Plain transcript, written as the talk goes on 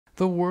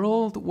The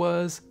world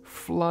was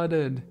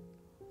flooded.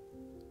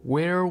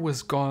 Where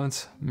was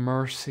God's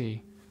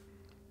mercy?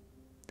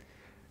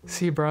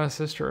 See, brothers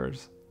and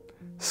sisters,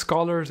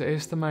 scholars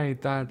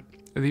estimate that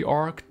the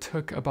ark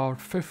took about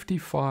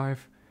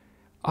 55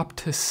 up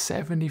to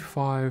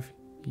 75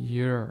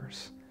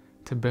 years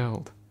to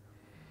build.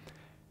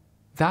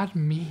 That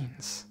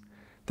means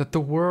that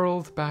the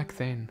world back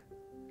then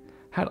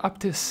had up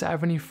to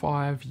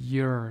 75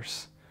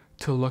 years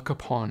to look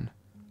upon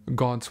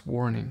God's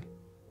warning.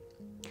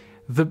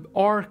 The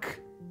ark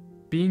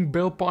being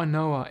built by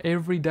Noah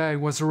every day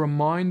was a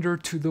reminder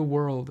to the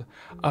world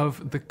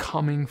of the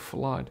coming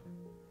flood.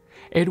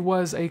 It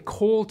was a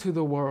call to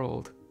the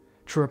world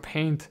to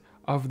repent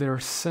of their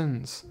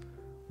sins,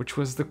 which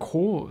was the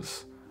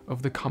cause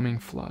of the coming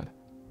flood.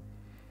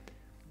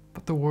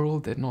 But the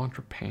world did not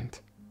repent.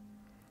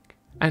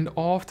 And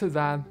after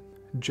that,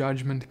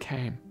 judgment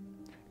came.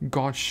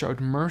 God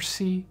showed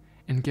mercy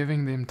in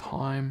giving them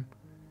time,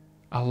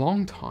 a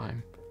long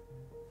time,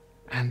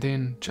 and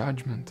then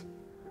judgment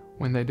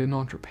when they did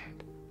not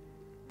repent.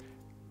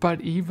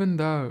 But even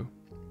though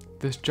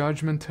this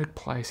judgment took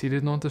place, he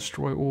did not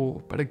destroy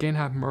all, but again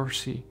have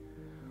mercy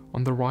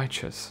on the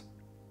righteous.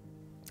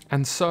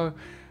 And so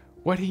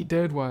what he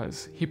did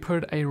was he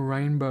put a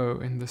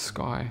rainbow in the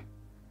sky.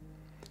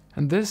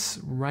 And this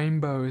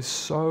rainbow is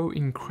so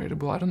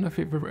incredible. I don't know if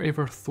you've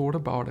ever thought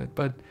about it,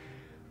 but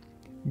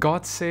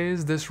God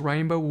says this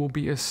rainbow will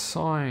be a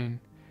sign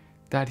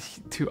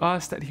to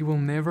us that he will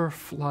never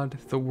flood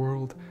the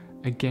world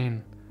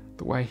again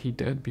the way he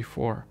did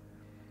before.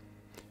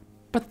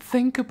 But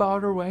think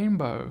about a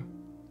rainbow.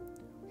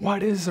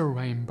 What is a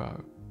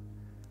rainbow?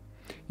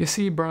 You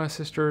see, brothers and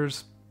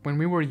sisters, when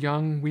we were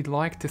young, we'd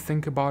like to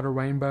think about a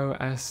rainbow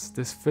as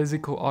this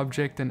physical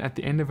object, and at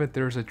the end of it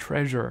there's a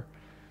treasure,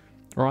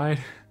 right?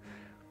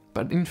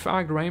 But in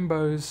fact,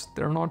 rainbows,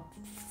 they're not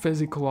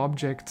physical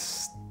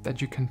objects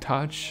that you can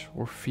touch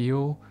or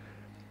feel.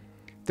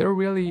 They're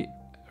really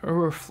a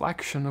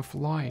reflection of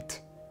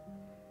light.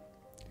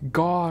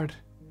 God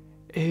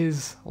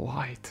is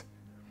light,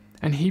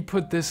 and he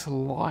put this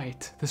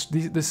light,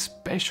 this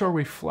special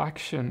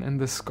reflection in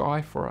the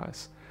sky for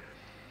us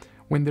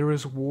when there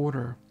is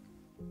water.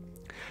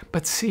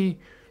 But see,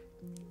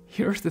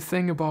 here's the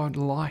thing about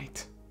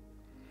light.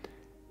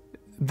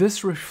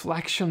 This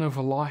reflection of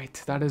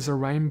light, that is a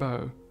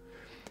rainbow,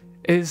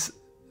 is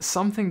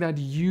something that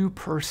you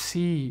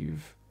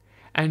perceive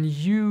and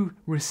you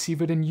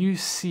receive it and you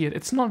see it.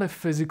 It's not a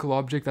physical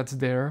object that's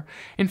there.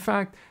 In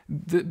fact,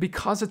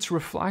 because it's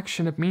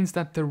reflection, it means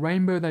that the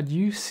rainbow that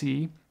you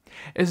see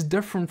is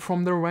different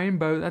from the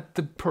rainbow that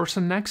the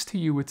person next to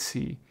you would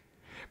see,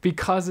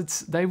 because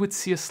they would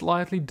see a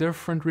slightly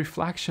different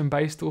reflection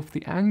based off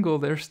the angle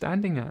they're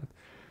standing at,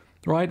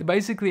 right?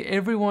 Basically,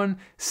 everyone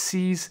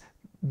sees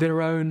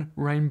their own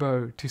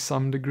rainbow to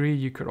some degree,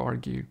 you could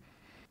argue.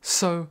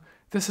 So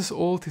this is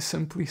all to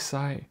simply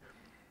say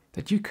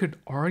that you could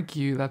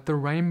argue that the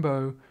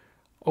rainbow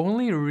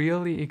only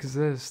really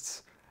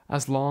exists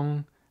as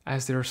long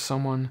as there's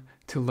someone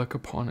to look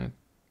upon it.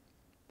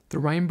 The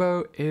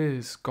rainbow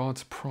is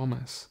God's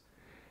promise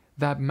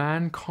that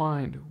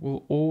mankind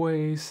will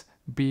always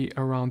be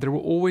around. There will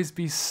always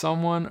be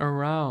someone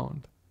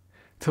around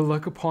to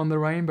look upon the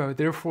rainbow.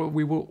 Therefore,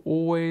 we will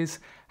always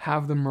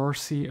have the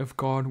mercy of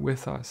God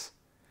with us.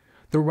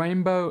 The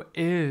rainbow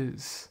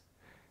is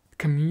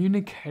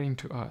communicating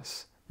to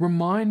us,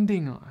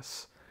 reminding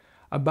us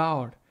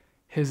about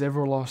his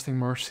everlasting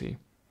mercy.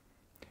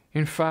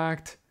 In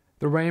fact,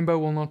 the rainbow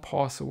will not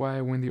pass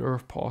away when the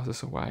earth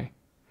passes away.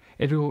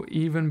 It will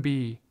even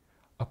be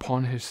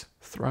upon his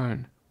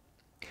throne.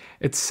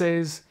 It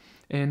says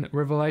in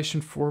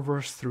Revelation 4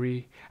 verse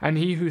 3, "And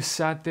he who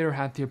sat there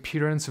had the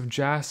appearance of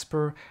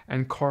jasper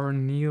and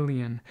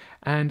carnelian,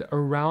 and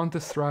around the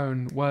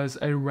throne was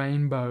a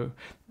rainbow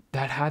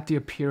that had the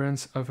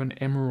appearance of an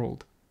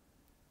emerald."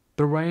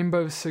 The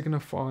rainbow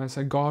signifies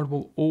that God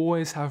will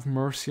always have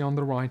mercy on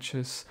the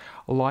righteous,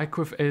 like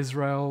with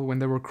Israel when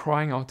they were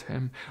crying out to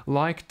him,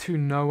 like to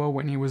Noah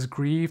when he was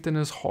grieved in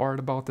his heart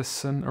about the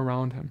sin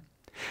around him.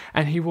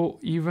 And he will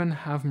even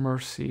have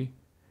mercy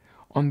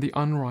on the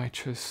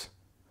unrighteous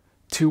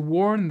to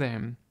warn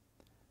them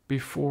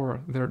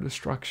before their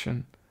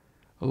destruction,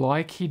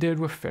 like he did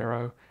with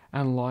Pharaoh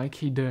and like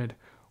he did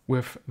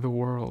with the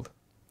world.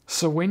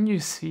 So when you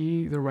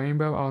see the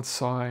rainbow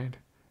outside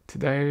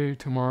today,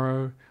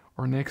 tomorrow,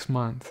 or next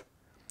month,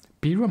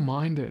 be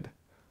reminded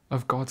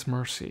of God's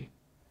mercy,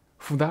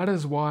 for that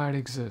is why it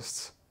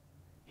exists.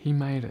 He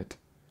made it.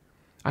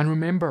 And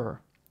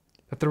remember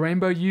that the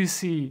rainbow you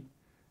see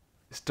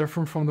is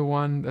different from the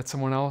one that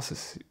someone else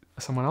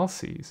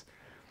sees.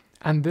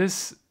 And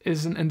this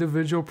is an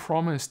individual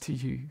promise to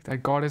you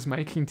that God is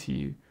making to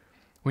you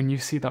when you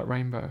see that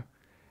rainbow.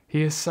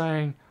 He is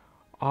saying,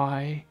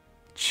 I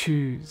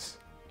choose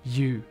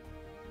you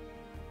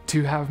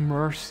to have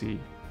mercy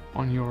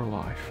on your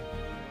life.